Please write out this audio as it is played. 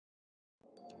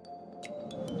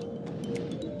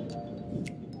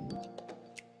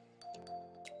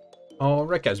All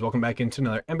right, guys, welcome back into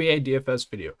another NBA DFS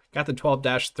video. Got the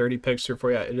 12-30 picks here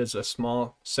for you. It is a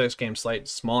small 6-game slate,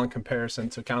 small in comparison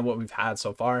to kind of what we've had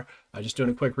so far. Just doing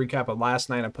a quick recap of last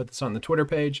night. I put this on the Twitter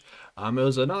page. It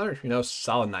was another,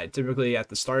 solid night. Typically at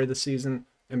the start of the season,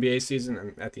 NBA season,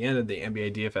 and at the end of the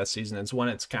NBA DFS season, it's when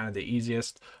it's kind of the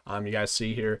easiest. You guys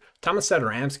see here, Thomas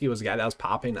Satoransky was a guy that was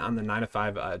popping on the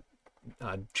 9-to-5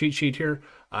 cheat sheet here.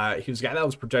 He was a guy that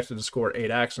was projected to score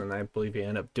 8x, and I believe he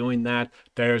ended up doing that.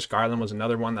 Darius Garland was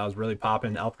another one that was really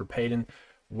popping. Alfred Payton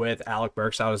with Alec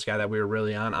Burks out was a guy that we were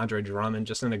really on. Andre Drummond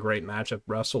just in a great matchup.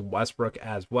 Russell Westbrook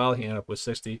as well. He ended up with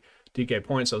 60 DK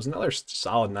points. So it was another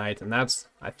solid night, and that's,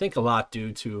 I think, a lot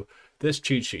due to this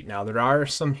cheat sheet. Now, there are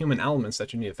some human elements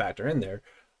that you need to factor in there.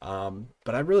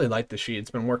 But I really like the sheet.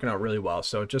 It's been working out really well.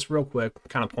 So just real quick,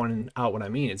 kind of pointing out what I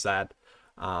mean is that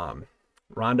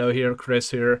Rondo here,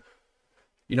 Chris here,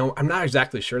 I'm not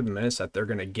exactly sure the minutes that they're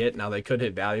going to get. Now, they could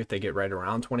hit value if they get right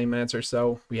around 20 minutes or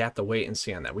so. We have to wait and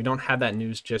see on that. We don't have that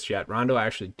news just yet. Rondo, I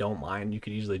actually don't mind. You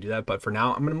could easily do that. But for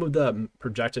now, I'm going to move the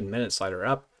projected minute slider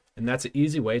up. And that's an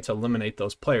easy way to eliminate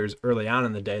those players early on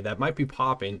in the day that might be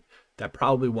popping, that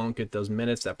probably won't get those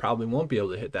minutes, that probably won't be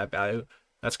able to hit that value.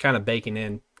 That's kind of baking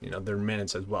in, their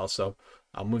minutes as well. So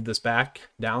I'll move this back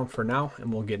down for now,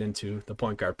 and we'll get into the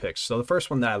point guard picks. So the first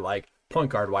one that I like, point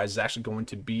guard wise, is actually going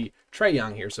to be Trae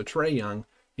Young here. So Trae Young,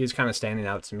 he's kind of standing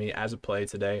out to me as a play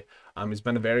today. He's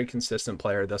been a very consistent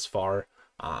player thus far.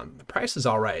 The price is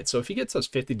all right. So if he gets those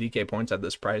 50 DK points at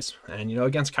this price, and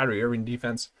against Kyrie Irving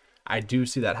defense, I do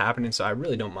see that happening. So I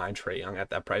really don't mind Trae Young at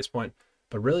that price point.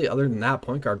 But really, other than that,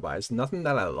 point guard wise, nothing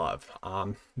that I love.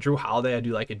 Drew Holiday, I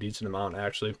do like a decent amount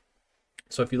actually.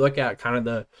 So if you look at kind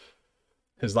of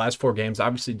his last 4 games,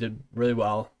 obviously did really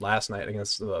well last night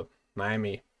against the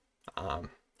Miami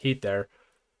Heat there.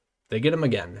 They get him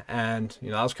again, and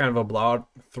that was kind of a blowout.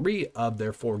 3 of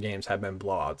their 4 games have been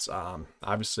blowouts.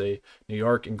 Obviously New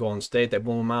York and Golden State, they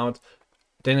blew him out.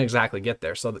 Didn't exactly get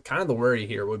there. So kind of the worry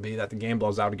here would be that the game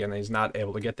blows out again and he's not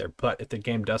able to get there. But if the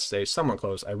game does stay somewhat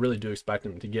close, I really do expect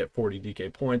him to get 40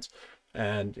 DK points.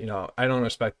 And I don't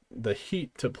expect the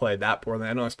Heat to play that poorly.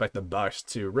 I don't expect the Bucks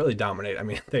to really dominate. I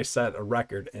mean, they set a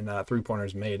record in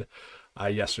 3-pointers made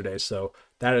yesterday. So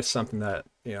that is something that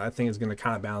I think is going to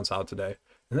kind of balance out today.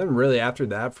 And then really after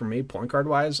that, for me, point guard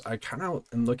wise, I kind of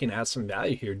am looking at some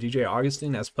value here. DJ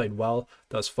Augustine has played well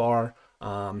thus far.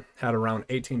 Had around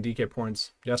 18 DK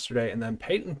points yesterday, and then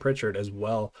Peyton Pritchard as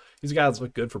well. These guys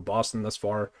look good for Boston thus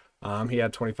far. He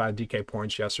had 25 DK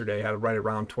points yesterday, had right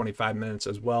around 25 minutes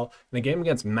as well. In the game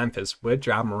against Memphis with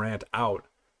Ja Morant out,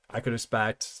 I could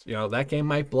expect, that game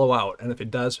might blow out. And if it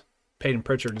does, Peyton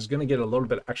Pritchard is going to get a little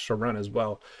bit extra run as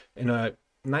well. In a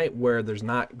night where there's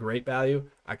not great value,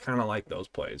 I kind of like those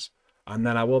plays. And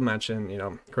then I will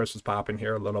mention, Chris was popping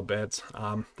here a little bit.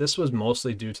 This was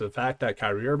mostly due to the fact that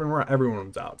Kyrie Irving, everyone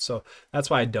was out. So that's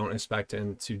why I don't expect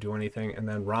him to do anything. And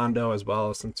then Rondo as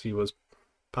well, since he was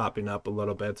popping up a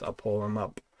little bit, I'll pull him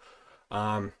up.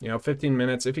 15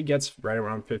 minutes. If he gets right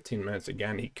around 15 minutes,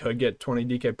 again, he could get 20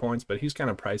 DK points, but he's kind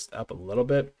of priced up a little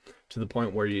bit to the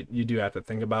point where you do have to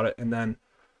think about it. And then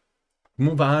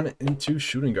move on into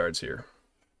shooting guards here.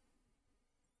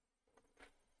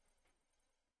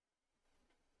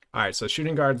 All right, so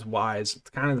shooting guards wise, it's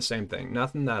kind of the same thing.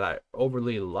 Nothing that I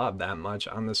overly love that much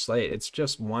on the slate. It's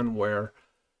just one where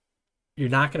you're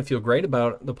not going to feel great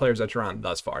about the players that you're on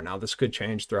thus far. Now, this could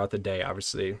change throughout the day.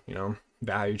 Obviously,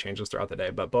 value changes throughout the day.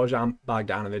 But Bojan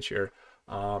Bogdanovic here,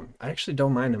 I actually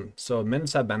don't mind him. So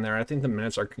minutes have been there. I think the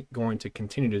minutes are going to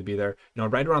continue to be there,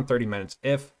 right around 30 minutes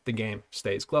if the game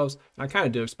stays close. And I kind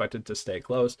of do expect it to stay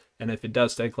close. And if it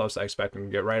does stay close, I expect him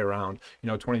to get right around,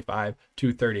 25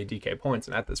 to 30 DK points.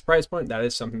 And at this price point, that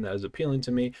is something that is appealing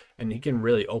to me. And he can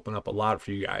really open up a lot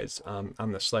for you guys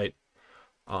on the slate.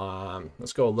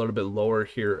 Let's go a little bit lower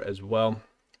here as well.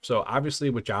 So obviously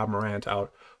with Ja Morant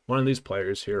out, one of these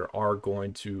players here are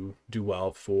going to do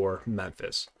well for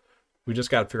Memphis. We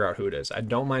just got to figure out who it is. I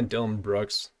don't mind Dillon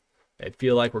Brooks. I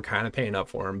feel like we're kind of paying up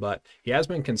for him, but he has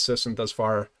been consistent thus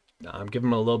far. Give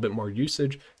him a little bit more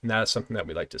usage, and that is something that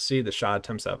we like to see. The shot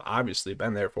attempts have obviously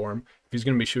been there for him. If he's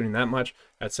going to be shooting that much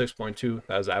at 6.2,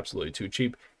 that is absolutely too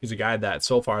cheap. He's a guy that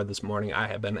so far this morning I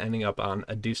have been ending up on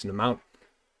a decent amount.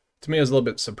 To me, it was a little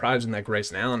bit surprising that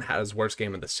Grayson Allen had his worst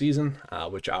game of the season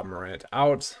with Ja Morant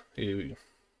out.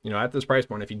 At this price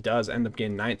point, if he does end up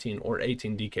getting 19 or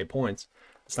 18 DK points,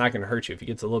 it's not going to hurt you. If he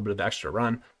gets a little bit of extra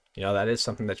run, that is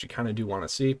something that you kind of do want to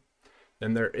see.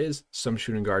 Then there is some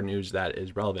shooting guard news that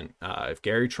is relevant. If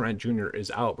Gary Trent Jr.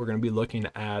 is out, we're going to be looking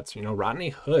at, Rodney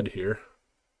Hood here.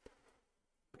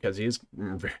 because he's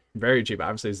very cheap.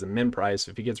 Obviously, he's the min price.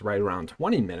 If he gets right around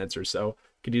 20 minutes or so,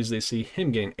 could easily see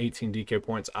him getting 18 DK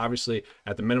points. Obviously,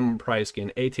 at the minimum price,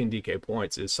 getting 18 DK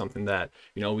points is something that,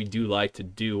 you know, we do like to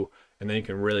do, and then you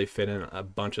can really fit in a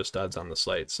bunch of studs on the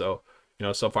slate. So, you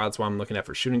know, so far that's what I'm looking at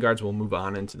for shooting guards. We'll move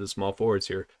on into the small forwards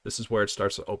here. This is where it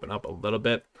starts to open up a little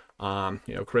bit. You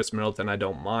know, Chris Middleton, I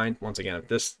don't mind. Once again, if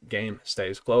this game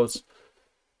stays close,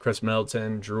 Chris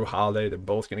Middleton, Drew Holiday, they're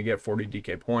both going to get 40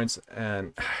 DK points,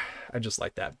 and I just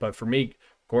like that. But for me,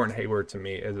 Gordon Hayward to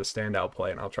me is a standout play,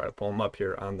 and I'll try to pull him up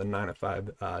here on the 9 of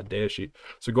 5 data sheet.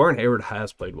 So Gordon Hayward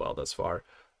has played well thus far.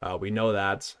 We know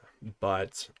that,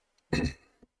 but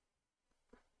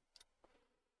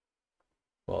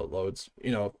well, it loads,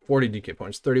 you know, 40 DK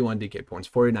points, 31 DK points,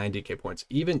 49 DK points.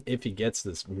 Even if he gets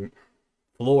this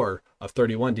floor of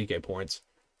 31 DK points,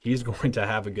 he's going to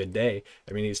have a good day.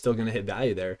 I mean, he's still going to hit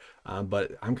value there,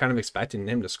 but I'm kind of expecting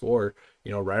him to score,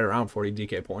 you know, right around 40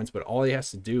 DK points. But all he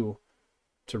has to do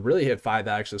to really hit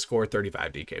 5x is score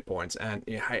 35 DK points, and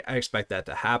you know, I expect that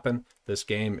to happen. This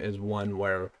game is one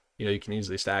where, you know, you can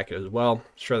easily stack it as well.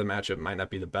 Sure, the matchup might not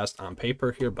be the best on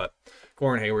paper here, but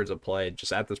Gordon Hayward's a play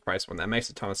just at this price point that makes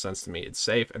a ton of sense to me. It's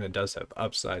safe, and it does have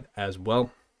upside as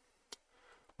well.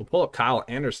 We'll pull up Kyle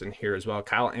Anderson here as well.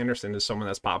 Kyle Anderson is someone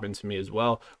that's popping to me as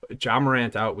well. Ja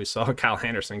Morant out, we saw Kyle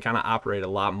Anderson kind of operate a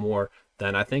lot more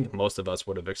than I think most of us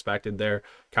would have expected there.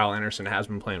 Kyle Anderson has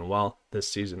been playing well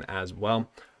this season as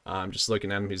well. Just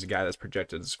looking at him, he's a guy that's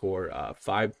projected to score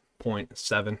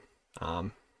 5.7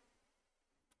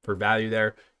 for value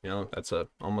there. You know, that's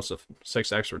almost a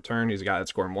 6x return. He's a guy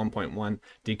that's scoring 1.1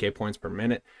 DK points per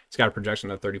minute. He's got a projection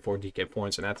of 34 DK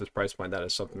points, and at this price point, that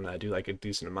is something that I do like a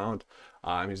decent amount.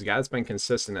 He's a guy that's been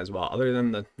consistent as well. Other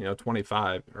than the, you know,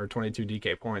 25 or 22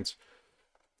 DK points,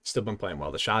 still been playing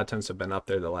well. The shot attempts have been up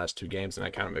there the last 2 games, and I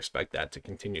kind of expect that to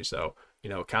continue. So, you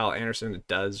know, Kyle Anderson, it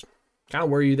does kind of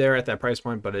worry you there at that price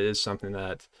point, but it is something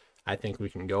that I think we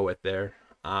can go with there.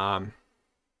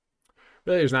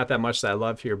 Really, there's not that much that I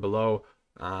love here below.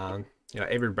 You know,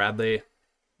 Avery Bradley,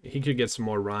 he could get some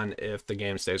more run if the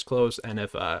game stays close, and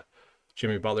if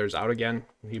Jimmy Butler's out again,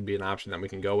 he'd be an option that we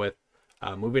can go with.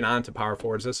 Moving on to power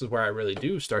forwards, this is where I really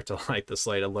do start to like the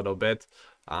slate a little bit.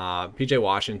 PJ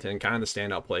Washington, kind of the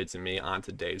standout play to me on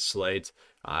today's slate.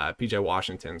 PJ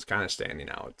Washington's kind of standing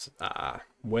out.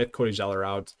 With Cody Zeller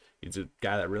out, he's a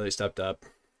guy that really stepped up.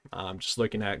 Just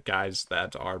looking at guys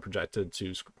that are projected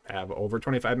to have over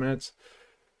 25 minutes,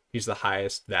 he's the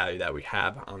highest value that we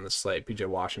have on the slate. PJ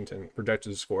Washington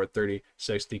projected to score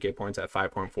 36 DK points at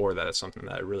 5.4. That is something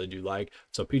that I really do like.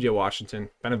 So PJ Washington,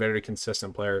 been a very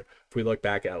consistent player. If we look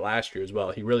back at last year as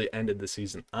well, he really ended the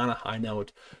season on a high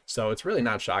note. So it's really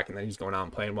not shocking that he's going out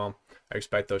and playing well. I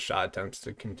expect those shot attempts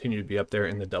to continue to be up there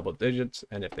in the double digits.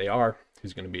 And if they are,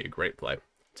 he's going to be a great play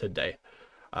today.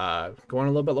 Going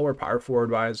a little bit lower power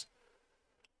forward wise,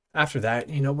 after that,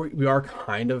 you know, we are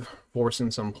kind of forcing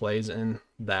some plays in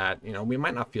that, you know, we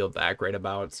might not feel that great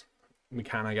about. We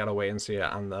kind of got to wait and see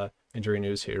on the injury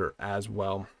news here as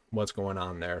well. What's going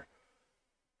on there?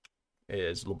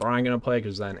 Is LeBron going to play?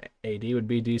 Because then AD would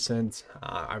be decent.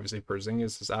 Obviously,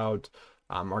 Porzingis is out.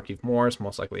 Markieff Morris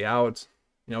most likely out.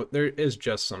 You know, there is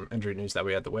just some injury news that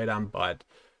we have to wait on, but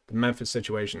the Memphis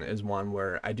situation is one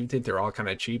where I do think they're all kind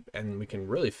of cheap, and we can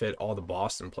really fit all the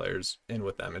Boston players in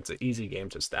with them. It's an easy game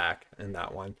to stack in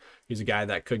that one. He's a guy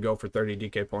that could go for 30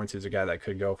 DK points. He's a guy that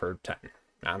could go for 10.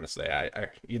 Honestly,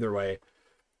 either way,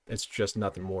 it's just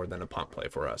nothing more than a punt play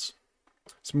for us.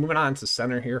 So moving on to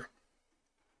center here.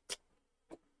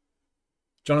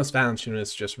 Jonas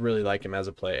Valanciunas, just really like him as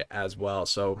a play as well.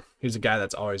 So he's a guy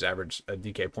that's always averaged a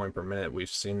DK point per minute. We've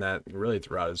seen that really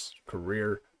throughout his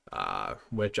career.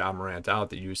 With Ja Morant out,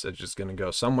 the usage is going to go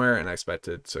somewhere, and I expect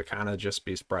it to kind of just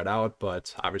be spread out.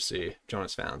 But obviously,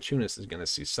 Jonas Valanciunas is going to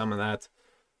see some of that.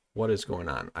 What is going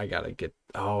on? I got to get,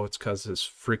 oh, it's because his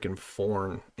freaking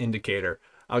foreign indicator.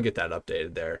 I'll get that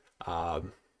updated there.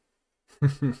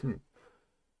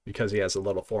 Because he has a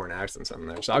little foreign accents on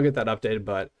there. So I'll get that updated,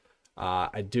 but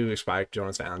I do expect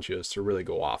Jonas Valanciunas to really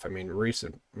go off. I mean,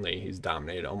 recently he's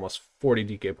dominated almost 40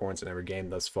 DK points in every game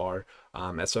thus far.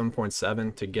 At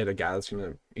 7.7 to get a guy that's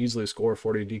going to easily score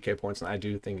 40 DK points, and I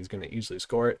do think he's going to easily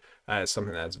score it. Is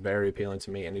something that's very appealing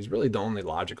to me, and he's really the only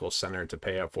logical center to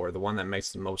pay up for, the one that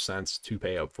makes the most sense to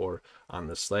pay up for on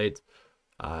the slate.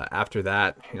 After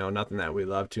that, you know, nothing that we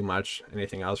love too much.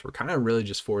 Anything else, we're kind of really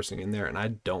just forcing in there, and I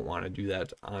don't want to do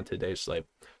that on today's slate.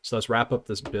 So let's wrap up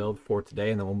this build for today,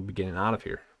 and then we'll be getting out of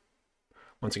here.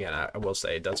 Once again, I will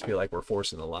say it does feel like we're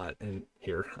forcing a lot in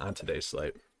here on today's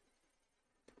slate.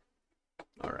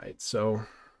 All right, so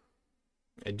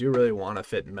I do really want to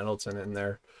fit Middleton in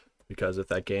there. because if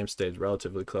that game stays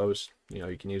relatively close, you know,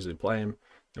 you can easily play him.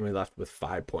 And we left with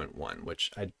 5.1,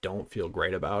 which I don't feel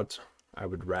great about. I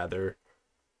would rather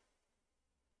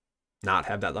not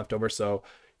have that left over. So,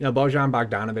 you know, Bojan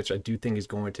Bogdanovic, I do think he's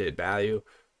going to hit value,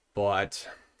 but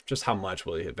just how much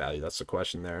will he hit value? That's the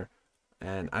question there.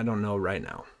 And I don't know right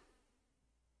now.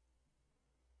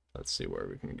 Let's see where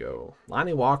we can go.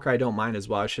 Lonnie Walker, I don't mind as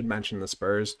well. I should mention the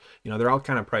Spurs. You know, they're all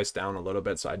kind of priced down a little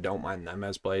bit, so I don't mind them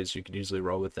as plays. You could easily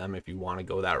roll with them if you want to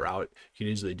go that route. You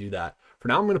could easily do that. For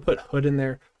now, I'm going to put Hood in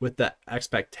there with the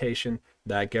expectation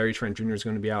that Gary Trent Jr. is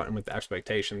going to be out, and with the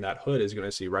expectation that Hood is going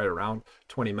to see right around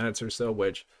 20 minutes or so,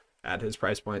 which at his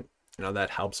price point, you know,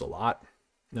 that helps a lot.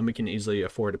 Then we can easily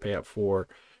afford to pay up for,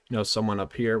 you know, someone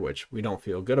up here, which we don't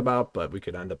feel good about, but we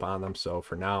could end up on them. So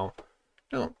for now,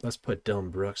 no, let's put Dylan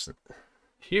Brooks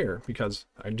here because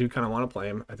I do kind of want to play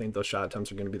him. I think those shot attempts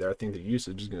are going to be there. I think the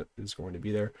usage is going to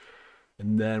be there.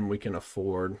 And then we can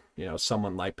afford, you know,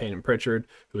 someone like Peyton Pritchard,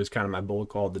 who is kind of my bull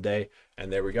call of the day. And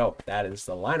there we go. That is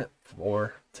the lineup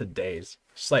for today's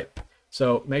slate.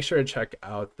 So make sure to check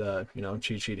out the, you know,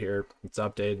 cheat sheet here. It's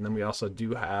updated. And then we also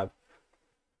do have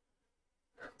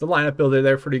the lineup builder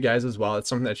there for you guys as well. It's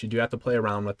something that you do have to play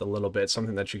around with a little bit,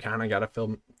 something that you kind of got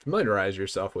to familiarize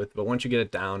yourself with. But once you get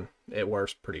it down, it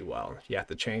works pretty well. You have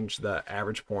to change the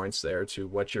average points there to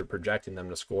what you're projecting them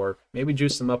to score. Maybe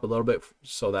juice them up a little bit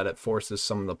so that it forces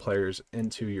some of the players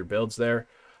into your builds there.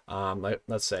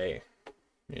 Let's say,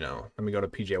 you know, let me go to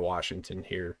PJ Washington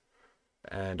here,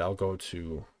 and I'll go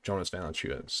to Jonas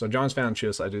Valanciunas. So Jonas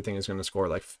Valanciunas, I do think is going to score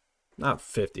like not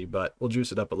 50, but we'll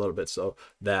juice it up a little bit so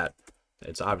that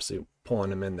it's obviously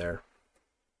pulling him in there.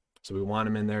 So we want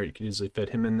him in there. You can easily fit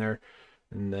him in there.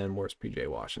 And then where's PJ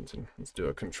Washington? Let's do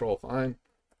a control find.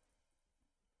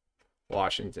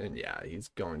 Washington, yeah, he's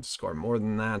going to score more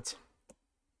than that.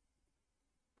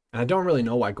 And I don't really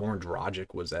know why Goran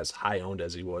Dragic was as high owned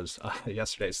as he was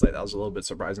yesterday's slate. That was a little bit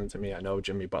surprising to me. I know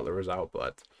Jimmy Butler was out,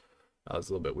 but that was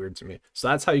a little bit weird to me. So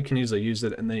that's how you can easily use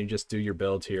it. And then you just do your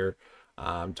build here.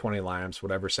 20 lineups,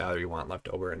 whatever salary you want left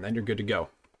over, and then you're good to go.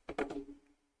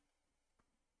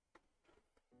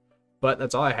 But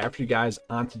that's all I have for you guys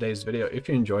on today's video. If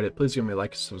you enjoyed it, please give me a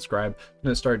like and subscribe. I'm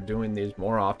going to start doing these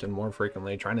more often, more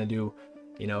frequently, trying to do,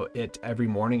 you know, it every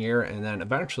morning here. And then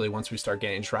eventually, once we start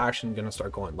getting interaction, I'm going to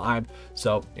start going live.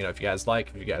 So, you know, if you guys like,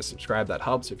 if you guys subscribe, that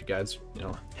helps. If you guys, you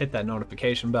know, hit that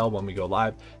notification bell when we go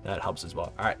live, that helps as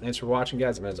well. All right. Thanks for watching,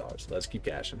 guys. And as always, let's keep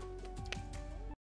cashing.